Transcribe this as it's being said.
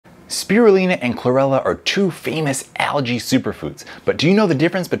Spirulina and chlorella are two famous algae superfoods, but do you know the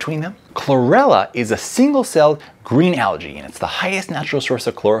difference between them? Chlorella is a single-celled green algae, and it's the highest natural source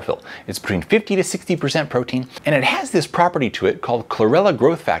of chlorophyll. It's between 50 to 60% protein, and it has this property to it called chlorella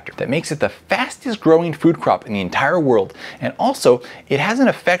growth factor that makes it the fastest growing food crop in the entire world. And also, it has an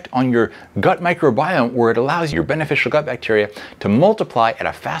effect on your gut microbiome where it allows your beneficial gut bacteria to multiply at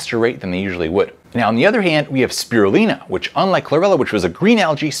a faster rate than they usually would. Now, on the other hand, we have spirulina, which unlike chlorella, which was a green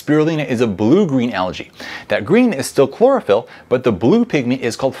algae, spirulina is a blue-green algae. That green is still chlorophyll, but the blue pigment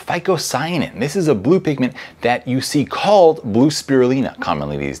is called phycocyanin. This is a blue pigment that you see called blue spirulina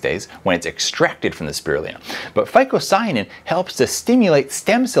commonly these days when it's extracted from the spirulina. But phycocyanin helps to stimulate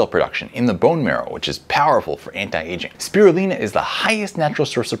stem cell production in the bone marrow, which is powerful for anti-aging. Spirulina is the highest natural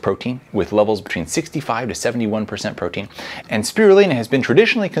source of protein with levels between 65 to 71% protein, and spirulina has been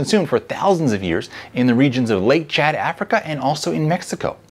traditionally consumed for thousands of years in the regions of Lake Chad, Africa, and also in Mexico.